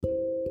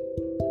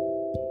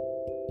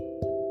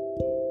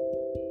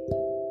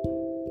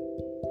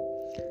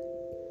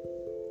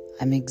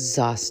I'm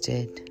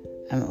exhausted.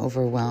 I'm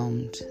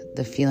overwhelmed.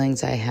 The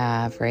feelings I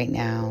have right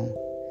now,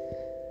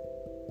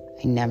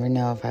 I never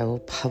know if I will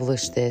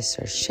publish this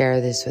or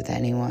share this with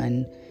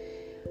anyone,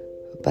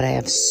 but I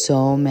have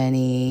so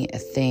many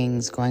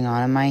things going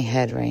on in my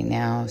head right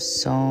now,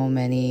 so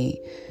many,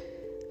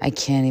 I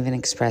can't even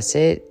express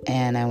it,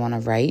 and I want to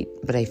write,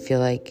 but I feel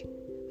like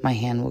my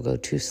hand will go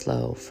too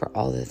slow for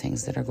all the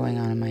things that are going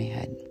on in my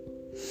head.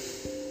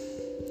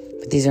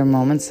 But these are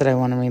moments that I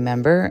want to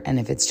remember, and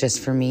if it's just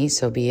for me,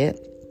 so be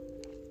it.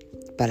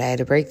 But I had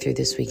a breakthrough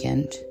this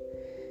weekend,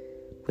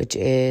 which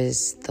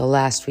is the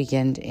last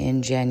weekend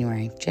in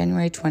January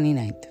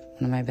 29th,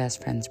 one of my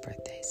best friend's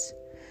birthdays.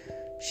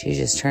 She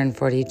just turned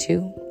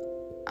 42,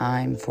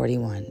 I'm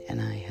 41, and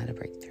I had a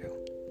breakthrough.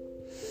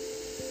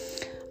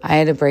 I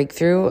had a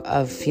breakthrough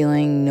of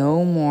feeling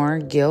no more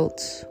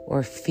guilt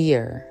or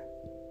fear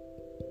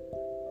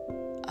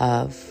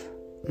of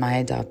my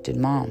adopted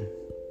mom.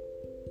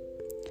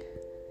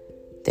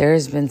 There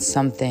has been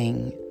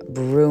something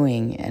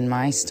brewing in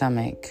my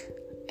stomach,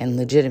 and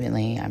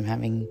legitimately, I'm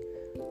having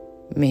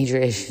major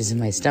issues in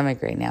my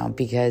stomach right now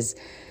because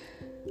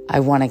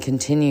I want to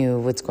continue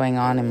what's going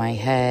on in my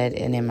head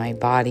and in my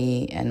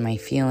body and my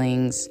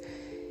feelings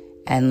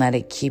and let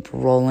it keep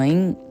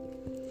rolling.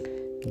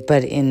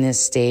 But in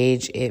this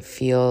stage, it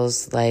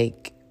feels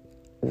like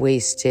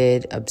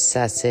wasted,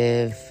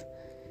 obsessive,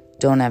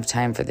 don't have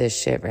time for this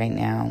shit right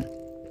now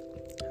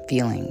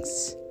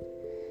feelings.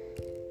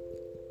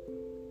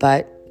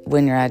 But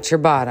when you're at your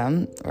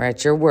bottom or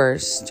at your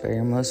worst or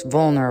your most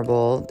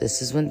vulnerable,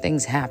 this is when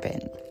things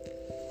happen.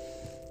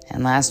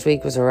 And last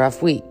week was a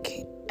rough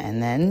week.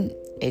 And then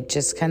it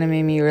just kind of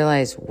made me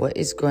realize what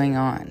is going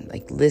on.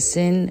 Like,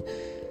 listen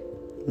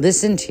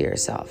to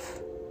yourself.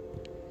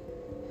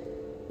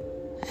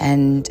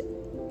 And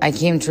I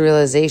came to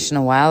realization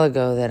a while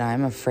ago that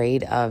I'm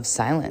afraid of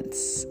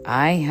silence.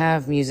 I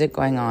have music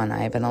going on. I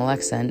have an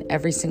Alexa in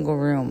every single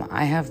room.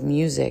 I have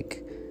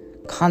music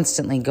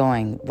constantly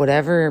going,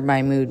 whatever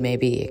my mood may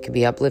be. It could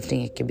be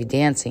uplifting, it could be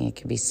dancing, it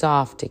could be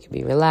soft, it could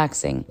be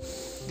relaxing.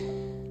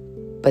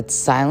 But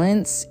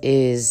silence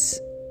is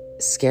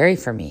scary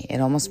for me. It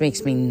almost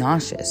makes me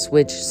nauseous,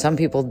 which some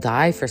people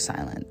die for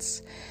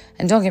silence.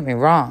 And don't get me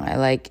wrong, I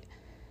like,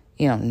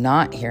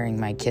 not hearing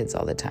my kids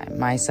all the time.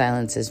 My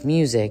silence is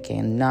music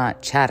and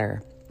not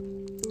chatter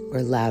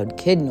or loud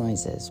kid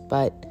noises.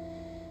 But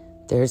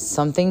there's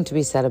something to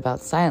be said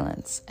about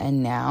silence.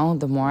 And now,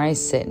 the more I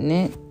sit in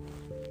it,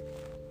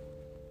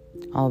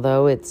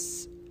 although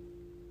it's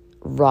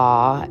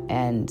raw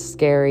and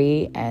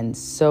scary and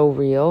so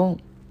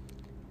real,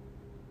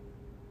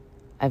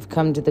 I've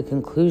come to the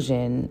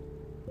conclusion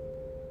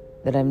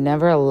that I've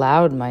never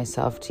allowed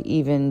myself to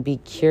even be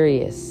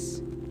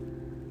curious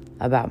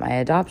about my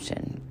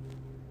adoption.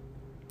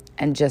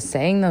 And just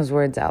saying those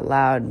words out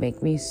loud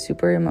make me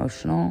super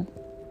emotional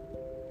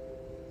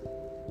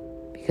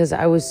because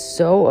I was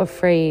so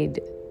afraid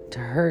to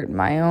hurt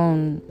my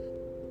own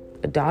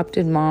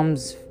adopted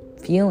mom's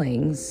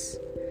feelings,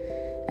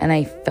 and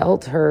I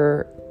felt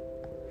her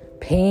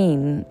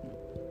pain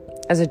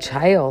as a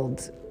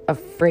child,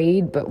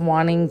 afraid but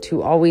wanting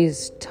to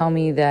always tell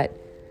me that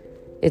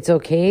it's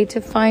okay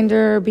to find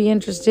her or be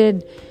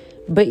interested,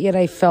 but yet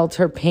I felt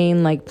her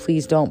pain like,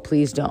 please don't,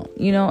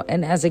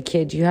 and as a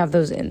kid you have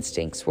those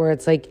instincts where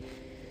it's like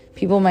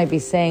people might be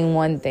saying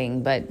one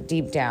thing, but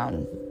deep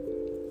down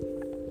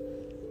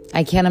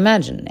I can't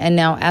imagine. And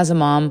now as a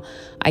mom,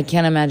 I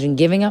can't imagine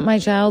giving up my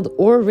child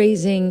or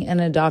raising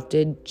an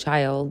adopted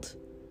child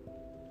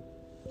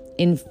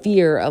in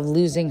fear of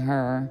losing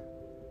her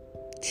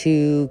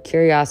to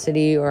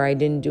curiosity, or I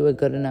didn't do a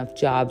good enough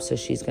job, so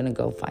she's going to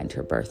go find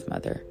her birth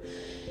mother.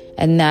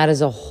 And that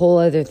is a whole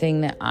other thing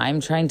that I'm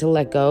trying to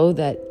let go,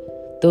 that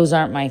those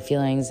aren't my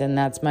feelings and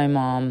that's my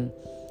mom.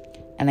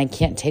 And I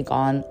can't take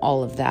on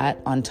all of that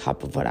on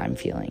top of what I'm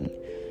feeling.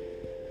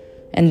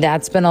 And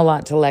that's been a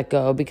lot to let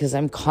go because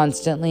I'm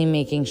constantly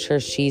making sure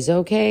she's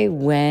okay.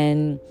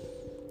 When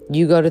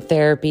you go to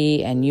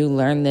therapy and you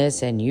learn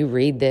this and you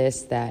read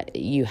this, that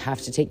you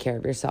have to take care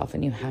of yourself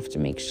and you have to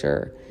make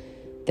sure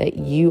that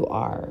you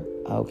are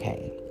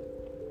okay.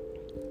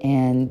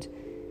 And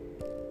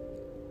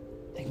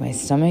like my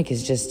stomach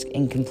is just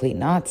in complete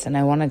knots and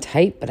I want to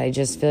type, but I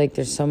just feel like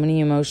there's so many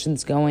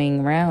emotions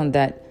going around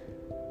that,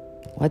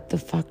 what the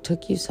fuck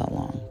took you so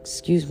long?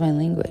 Excuse my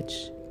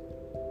language.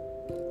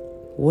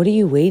 What are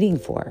you waiting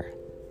for?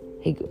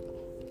 Like,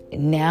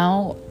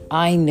 now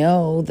I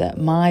know that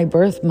my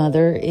birth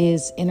mother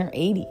is in her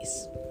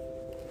 80s.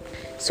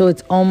 So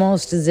it's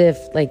almost as if,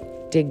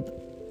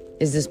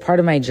 is this part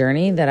of my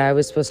journey that I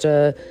was supposed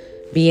to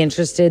be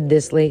interested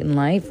this late in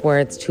life where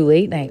it's too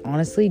late? And I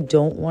honestly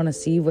don't want to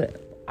see what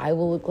I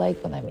will look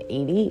like when I'm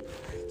 80.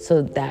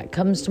 So that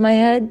comes to my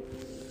head.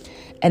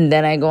 And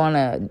then I go on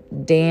a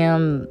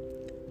damn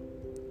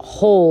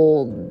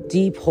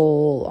deep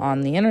hole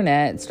on the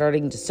internet,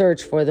 starting to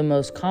search for the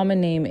most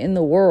common name in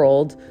the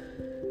world.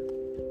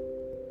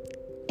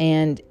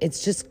 And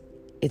it's just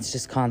it's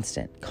just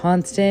constant.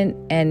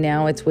 And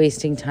now it's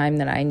wasting time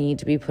that I need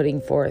to be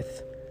putting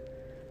forth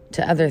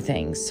to other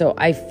things. So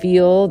I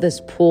feel this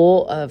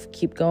pull of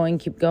keep going.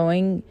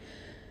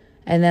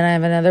 And then I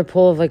have another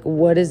pull of like,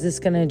 what is this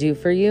going to do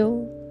for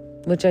you?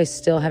 Which I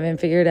still haven't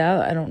figured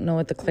out. I don't know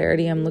what the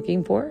clarity I'm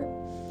looking for.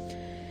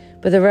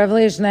 But the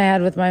revelation I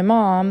had with my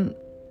mom,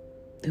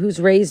 who's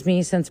raised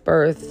me since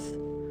birth,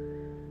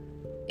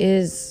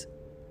 is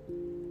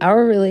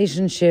our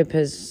relationship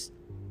has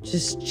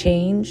just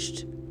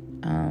changed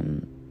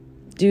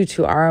due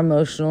to our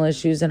emotional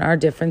issues and our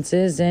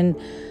differences. And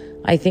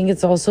I think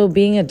it's also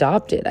being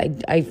adopted.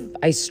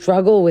 I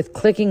struggle with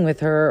clicking with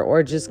her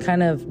or just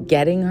kind of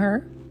getting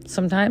her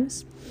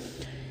sometimes.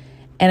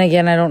 And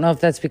again, I don't know if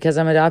that's because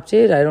I'm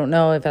adopted. I don't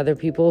know if other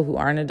people who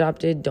aren't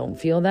adopted don't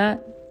feel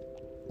that.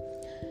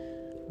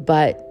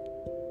 But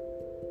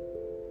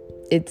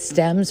it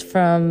stems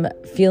from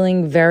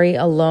feeling very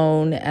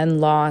alone and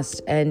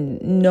lost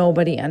and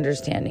nobody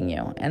understanding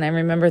you. And I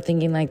remember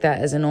thinking like that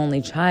as an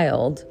only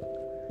child.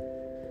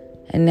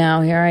 And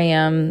now here I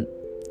am,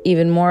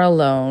 even more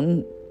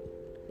alone.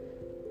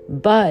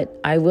 But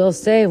I will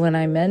say, when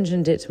I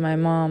mentioned it to my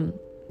mom,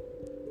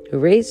 who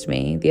raised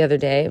me, the other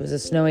day, it was a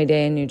snowy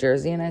day in New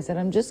Jersey, and I said,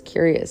 I'm just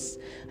curious.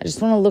 I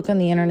just want to look on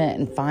the internet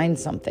and find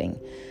something.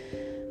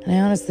 And I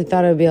honestly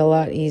thought it would be a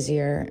lot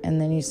easier.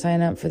 And then you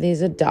sign up for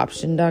these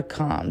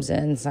adoption.coms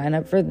and sign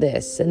up for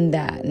this and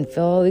that and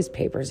fill all these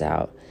papers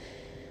out.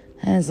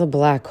 And it's a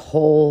black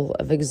hole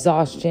of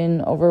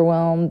exhaustion,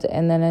 overwhelmed,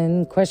 and then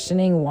I'm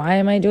questioning, why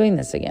am I doing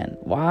this again?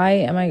 Why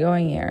am I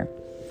going here?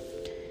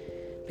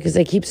 Because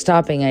I keep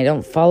stopping. I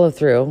don't follow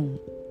through.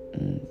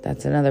 And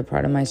that's another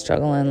part of my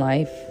struggle in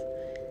life.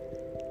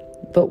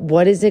 But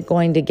what is it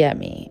going to get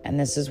me? And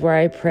this is where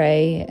I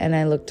pray and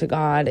I look to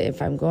God.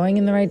 If I'm going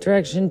in the right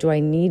direction, do I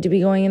need to be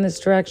going in this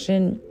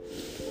direction?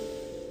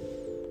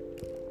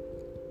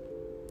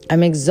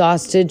 I'm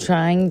exhausted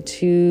trying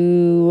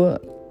to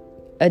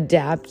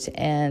adapt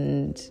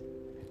and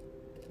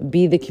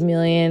be the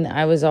chameleon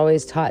I was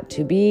always taught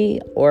to be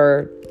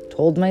or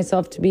told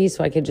myself to be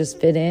so I could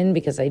just fit in,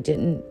 because I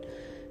didn't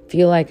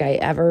feel like I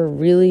ever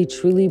really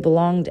truly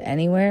belonged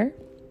anywhere.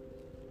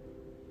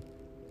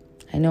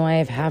 I know I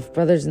have half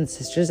brothers and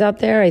sisters out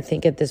there. I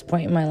think at this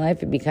point in my life,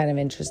 it'd be kind of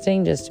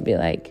interesting just to be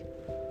like,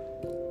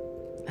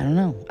 I don't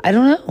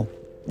know.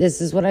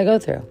 This is what I go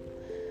through.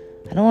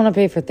 I don't want to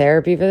pay for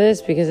therapy for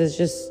this, because it's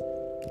just,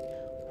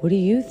 what do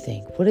you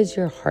think? What does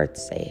your heart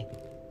say?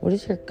 What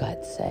does your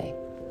gut say?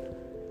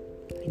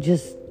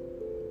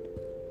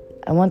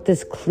 I want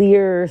this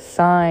clear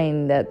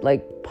sign that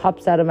like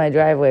pops out of my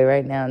driveway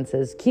right now and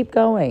says, keep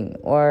going,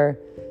 or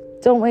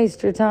don't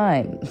waste your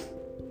time.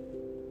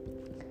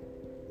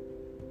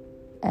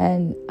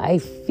 And I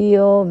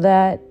feel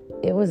that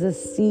it was a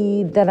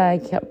seed that I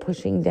kept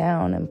pushing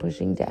down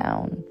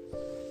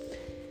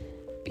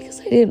because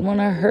I didn't want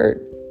to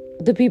hurt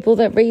the people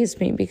that raised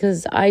me,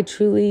 because I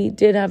truly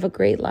did have a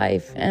great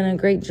life and a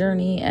great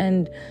journey,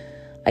 and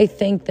I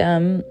thank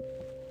them.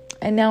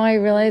 And now I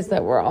realize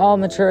that we're all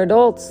mature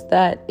adults,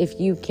 that if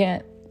you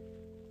can't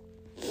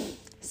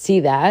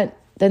see that,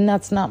 then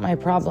that's not my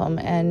problem.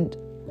 And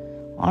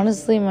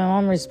honestly, my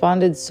mom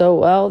responded so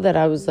well that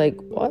I was like,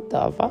 what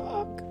the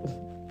fuck?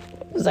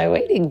 What was I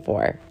waiting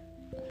for?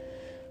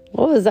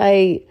 What was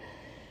I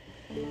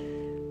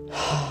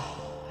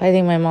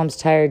think my mom's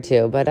tired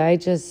too, but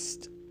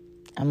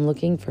I'm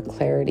looking for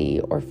clarity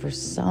or for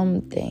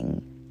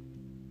something.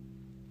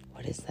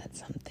 What is that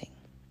something?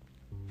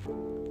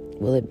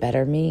 Will it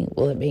better me?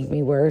 Will it make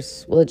me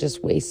worse? Will it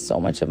just waste so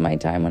much of my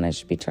time when I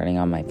should be turning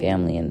on my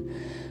family and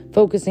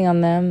focusing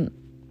on them?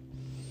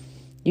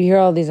 You hear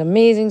all these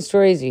amazing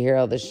stories. You hear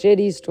all the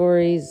shitty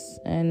stories.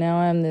 And now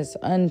I'm this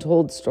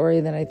untold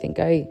story that I think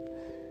I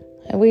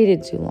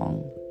waited too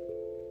long.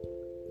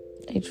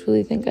 I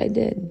truly think I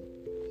did.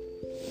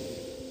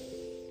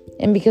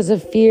 And because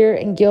of fear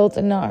and guilt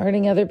and not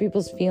hurting other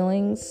people's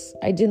feelings,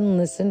 I didn't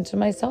listen to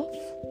myself.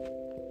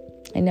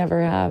 I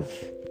never have.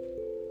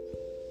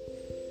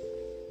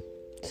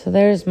 So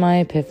there's my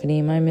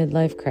epiphany, my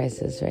midlife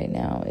crisis right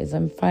now, is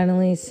I'm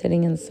finally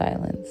sitting in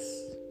silence,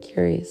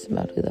 curious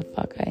about who the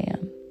fuck I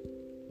am.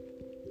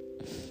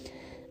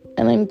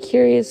 And I'm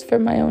curious for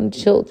my own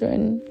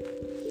children.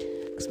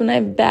 Because when I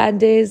have bad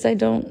days, I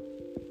don't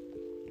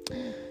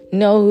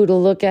know who to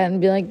look at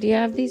and be like, do you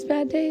have these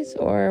bad days?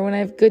 Or when I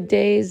have good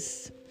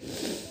days,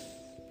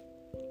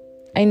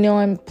 I know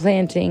I'm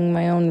planting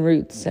my own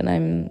roots and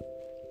I'm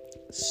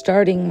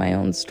starting my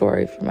own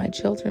story for my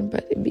children,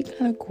 but it'd be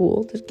kind of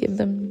cool to give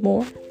them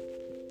more.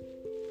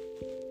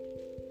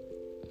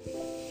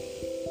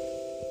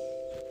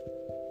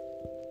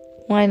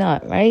 Why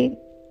not, right?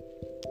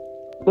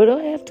 What do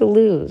I have to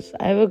lose?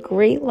 I have a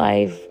great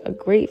life, a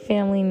great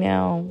family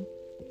now.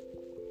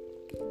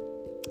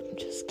 I'm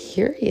just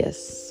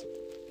curious.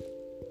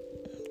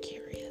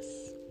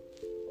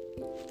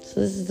 So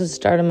this is the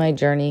start of my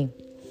journey.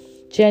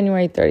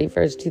 January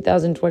 31st,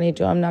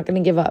 2022. I'm not going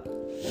to give up.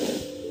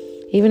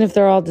 Even if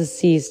they're all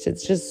deceased,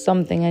 it's just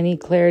something. I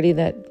need clarity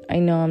that I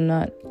know I'm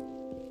not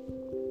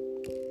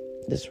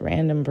this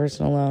random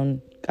person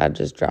alone. God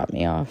just dropped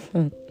me off.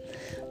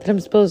 That I'm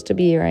supposed to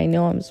be here. I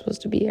know I'm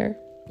supposed to be here.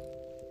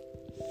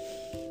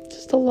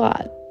 Just a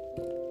lot.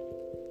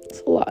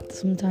 It's a lot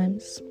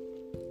sometimes.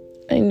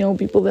 I know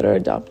people that are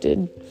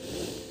adopted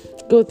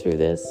go through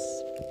this.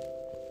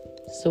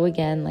 So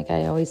again, like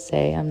I always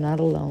say, I'm not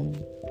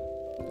alone.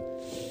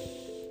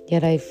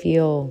 Yet I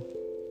feel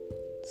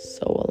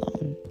so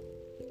alone.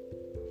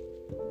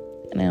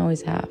 And I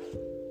always have.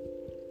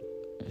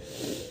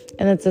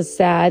 And it's a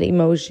sad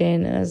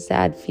emotion and a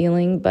sad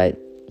feeling, but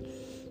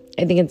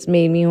I think it's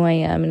made me who I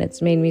am, and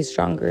it's made me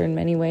stronger in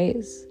many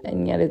ways.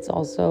 And yet it's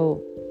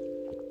also,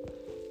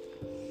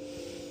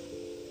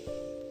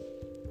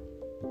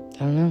 I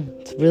don't know,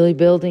 it's really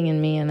building in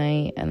me, and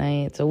I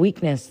it's a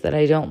weakness that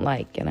I don't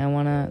like, and I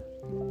want to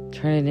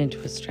turn it into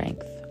a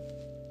strength.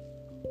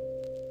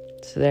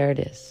 So there it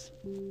is.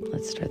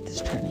 Let's start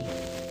this journey.